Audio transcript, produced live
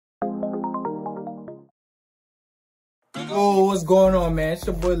Oh, what's going on, man? It's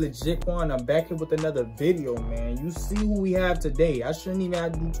your boy Legit Quan. I'm back here with another video, man. You see who we have today. I shouldn't even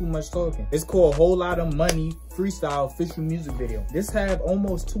have to do too much talking. It's called Whole Lot of Money Freestyle official music video. This have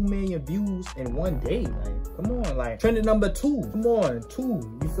almost 2 million views in one day. Like, come on, like trending number 2. Come on,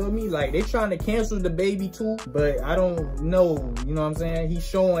 2. You feel me? Like they trying to cancel DaBaby too, but I don't know. You know what I'm saying? He's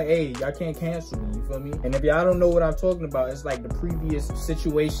showing, hey, y'all can't cancel me. You feel me? And if y'all don't know what I'm talking about, it's like the previous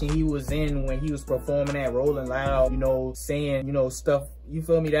situation he was in when he was performing at Rolling Loud. You know, saying, you know, stuff, you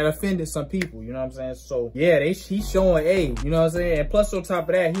feel me, that offended some people, you know what I'm saying? So yeah, he's showing, hey, you know what I'm saying? And plus on top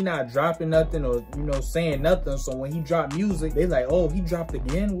of that, he not dropping nothing or, you know, saying nothing. So when he dropped music, they like, oh, he dropped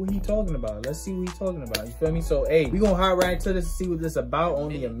again? What he talking about? Let's see what he talking about. You feel me? So hey, we gonna hop right into this and see what this about.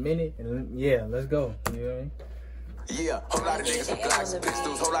 Only a minute. And yeah, let's go. You know what I mean? Yeah, whole lot of niggas with Glocks and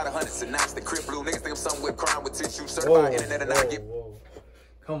pistols, whole lot of hundreds and knives, the crib blue niggas think I'm somewhere crying with tissue, certified internet and I get. Whoa.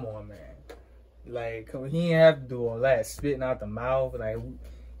 Come on, man. Like, he ain't have to do all that, spitting out the mouth, like,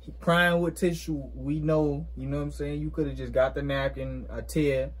 he crying with tissue, we know, you know what I'm saying? You could have just got the napkin, a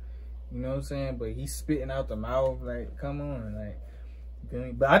tear, you know what I'm saying? But he's spitting out the mouth, like, come on, like, you feel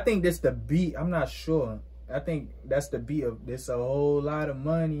me? But I think that's the beat, I'm not sure. I think that's the beat of this, a whole lot of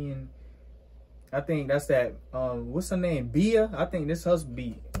money, and I think that's that, what's her name, Bia? I think this her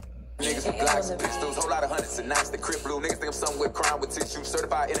beat. Niggas with Glocks and pistols, whole lot of hundreds and knives, the crib blue niggas think I'm somewhere crying with tissue,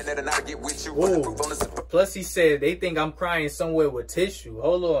 certified internet and I get with you. Plus he said they think I'm crying somewhere with tissue.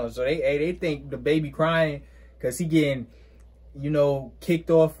 Hold on, so they think DaBaby crying because he getting, you know,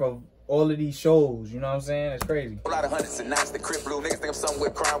 kicked off of all of these shows, you know what I'm saying? It's crazy. A lot of hundreds and knives, the crib blue niggas think I'm somewhere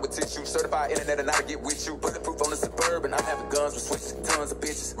crying with tissue, certified internet and I get with you. Bulletproof on the Suburban, I'm having guns with switches, tons of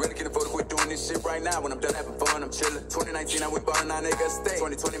bitches. Really can't afford to quit doing this shit right now. When I'm done having fun, I'm chilling. 2019, I went ballin', now nigga stay.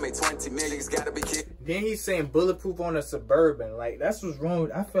 2020 made 20 million, niggas gotta be kidding. Then he's saying bulletproof on the Suburban. Like, that's what's wrong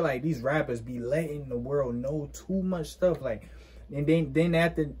with, I feel like these rappers be letting the world know too much stuff. Like, and then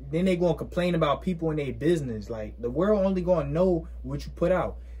they gonna complain about people in their business. Like, the world only gonna know what you put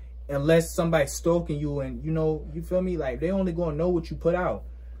out. Unless somebody's stalking you and, you know, you feel me? Like, they only gonna know what you put out.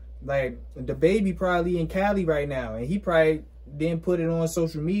 Like, DaBaby probably in Cali right now, and he probably didn't put it on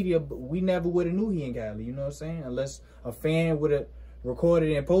social media, but we never would have knew he in Cali, you know what I'm saying? Unless a fan would have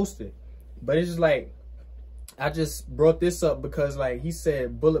recorded and posted. But it's just like, I just brought this up because, like, he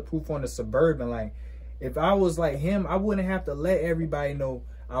said bulletproof on the Suburban. Like, if I was like him, I wouldn't have to let everybody know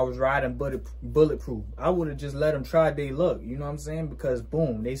I was riding bulletproof. I would have just let them try their luck, you know what I'm saying? Because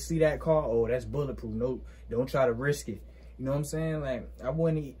boom, they see that car, oh, that's bulletproof. No, don't try to risk it. You know what I'm saying? Like, I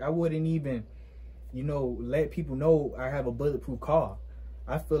wouldn't even, you know, let people know I have a bulletproof car.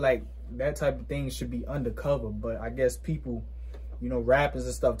 I feel like that type of thing should be undercover, but I guess people, you know, rappers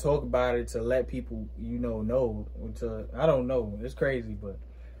and stuff talk about it to let people, you know, I don't know. It's crazy, but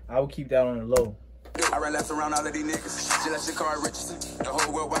I would keep that on the low. I ran laps around all of these niggas. Just like Shakari Richardson. The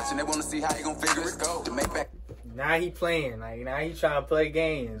whole world watching, they want to see how he gonna figure it. Go to make back. Now he playing, like, now he trying to play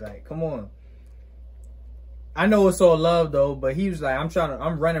games. Like, come on. I know it's all love though, but he was like,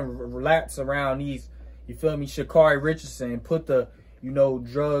 I'm running laps around these, you feel me, Shakari Richardson, and put the, you know,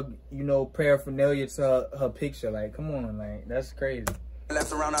 drug, you know, paraphernalia to her picture. Like, come on, like, that's crazy.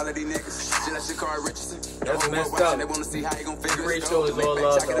 Laps around all of these niggas. Just like Shakari Richardson. That's messed up. They want to see how he gonna figure it. Ratio is all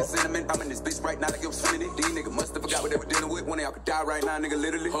love, though. I'm in this bitch right now, like I'm swimming it. These niggas must have forgot what they were dealing with. One of y'all could die right now, nigga,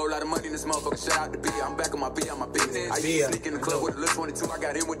 literally. Whole lot of money in this motherfucker. Shout out to B. I'm back on my B, on my business. I used to sneak in the club with a little 22. I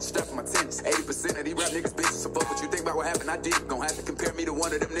got in with the strap in my tennis. 80% of these rap niggas bitches. So fuck what you think about what happened. I did. Gonna have to compare me to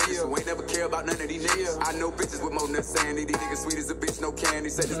one of them niggas who ain't never care about none of these niggas. I know bitches with more nuts sandy. These niggas sweet as a bitch, no candy.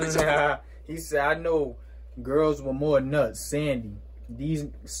 Said this bitch up. He said, I know girls with more nuts, sandy. These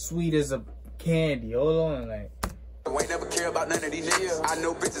sweet as a candy. Hold on, like. Ain't never care about none of these niggas. I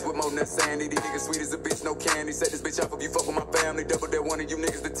know bitches with more nuts sandy. These niggas sweet as a bitch, no candy. Set this bitch up if you fuck with my family. Double that one of you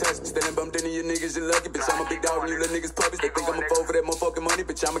niggas to test me. Standing bumped into you niggas, you lucky. Bitch, I'm a big dog and you little niggas puppies. They think I'm a fool for that motherfucking money.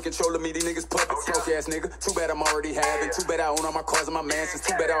 Bitch, I'm a controller, me, these niggas puppets. Smoke ass nigga. Too bad I'm already having. Too bad I own all my cars and my mansions.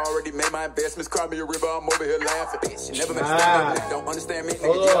 Too bad I already made my investments. Cry me a river, I'm over here laughing. Bitch, you never met a don't understand me, nigga.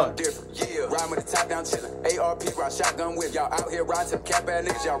 Yeah, I'm different. Yeah, riding with the top down chillin'. ARP, ride shotgun with y'all out here riding to cap ass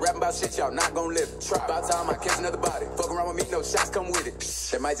niggas. Y'all rapping about shit, y'all not gonna live. Try about time I catch another body. Fuck around with me, no shots come with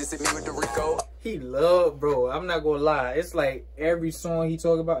it. They might just hit me with the Rico. He love, bro. I'm not gonna lie. It's like every song he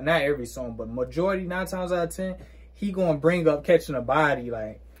talk about, not every song, but majority, 9 times out of 10, he gonna bring up catching a body.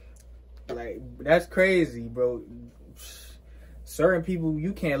 Like that's crazy, bro. Certain people,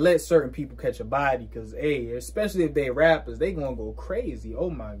 you can't let certain people catch a body, because, hey, especially if they rappers, they gonna go crazy. Oh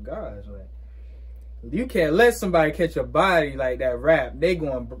my gosh, like, you can't let somebody catch a body like that rap. They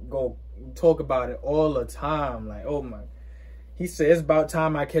gonna go talk about it all the time. Like, oh my. He said, it's about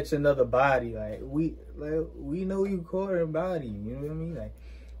time I catch another body. Like, we know you caught a body. You know what I mean? Like,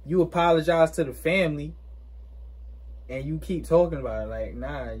 you apologize to the family, and you keep talking about it. Like,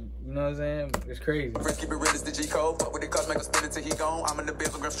 nah, you know what I'm saying? It's crazy. First, keep it real as the G code. Fuck with the cost, make a spin until he gone. I'm in the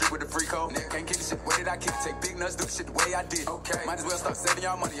Benz, I'm street with the free code. Nigga can't kick the shit. Where did I kick? Take big nuts, do the shit the way I did. Okay. Might as well start saving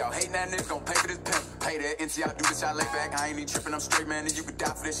y'all money. Y'all hating that nigga, gon' pay for this pimp. Pay that until y'all do this, y'all lay back. I ain't even tripping, I'm straight, man. And you could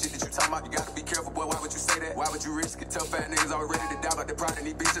die for that shit that you talking about. You gotta be careful, boy. Why would you say that? Why would you risk it? Tough fat niggas all ready to die about the pride in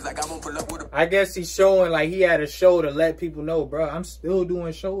these bitches. Like, I won't pull up with a. I guess he's showing, like, he had a show to let people know, bro, I'm still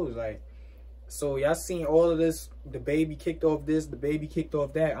doing shows. Like, so y'all seen all of this. DaBaby kicked off this, DaBaby kicked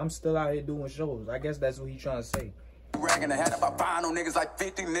off that. I'm still out here doing shows. I guess that's what he's trying to say. Ragging the hat up, I find on niggas like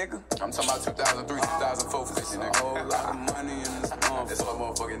 50, nigga. I'm talking about 2003, 2004, 50, nigga. A whole lot of money in this motherfucker. That's all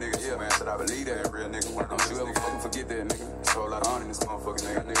motherfucking nigga. Yeah, man, should I believe that? Real nigga. Don't you ever fucking forget that, nigga. There's a whole lot of honor in this motherfucking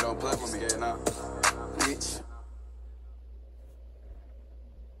nigga. Nigga don't play with me, yeah, now. Bitch.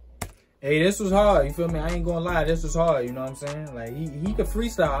 Hey, this was hard, you feel me? I ain't gonna lie, this was hard, you know what I'm saying? Like, he could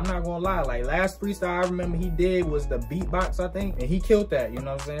freestyle, I'm not gonna lie. Like, last freestyle I remember he did was the beatbox, I think, and he killed that, you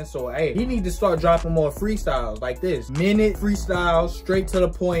know what I'm saying? So, hey, he need to start dropping more freestyles like this. Minute freestyles, straight to the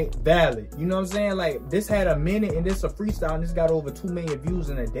point, valid. You know what I'm saying? Like, this had a minute and this a freestyle and this got over 2 million views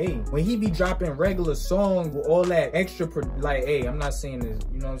in a day. When he be dropping regular song with all that extra, like, hey, I'm not saying this,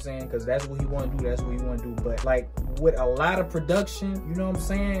 you know what I'm saying? Because that's what he want to do, that's what he want to do. But, like, with a lot of production, you know what I'm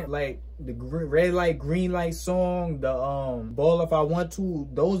saying? Like, the red light, green light song, the Ball If I Want To,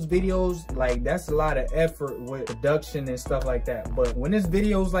 those videos, like, that's a lot of effort with production and stuff like that. But when it's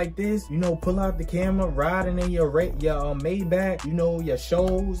videos like this, you know, pull out the camera, riding in your Maybach, you know, your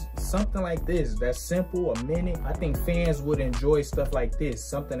shows, something like this, that's simple, a minute. I think fans would enjoy stuff like this,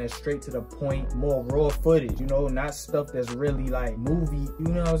 something that's straight to the point, more raw footage, you know, not stuff that's really like movie, you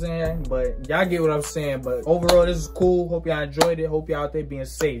know what I'm saying? But y'all get what I'm saying. But overall, this is cool. Hope y'all enjoyed it. Hope y'all out there being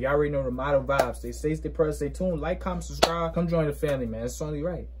safe. Y'all already know the motto vibes. Stay safe, stay pressed, stay tuned. Like, comment, subscribe. Come join the family, man. It's only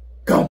right.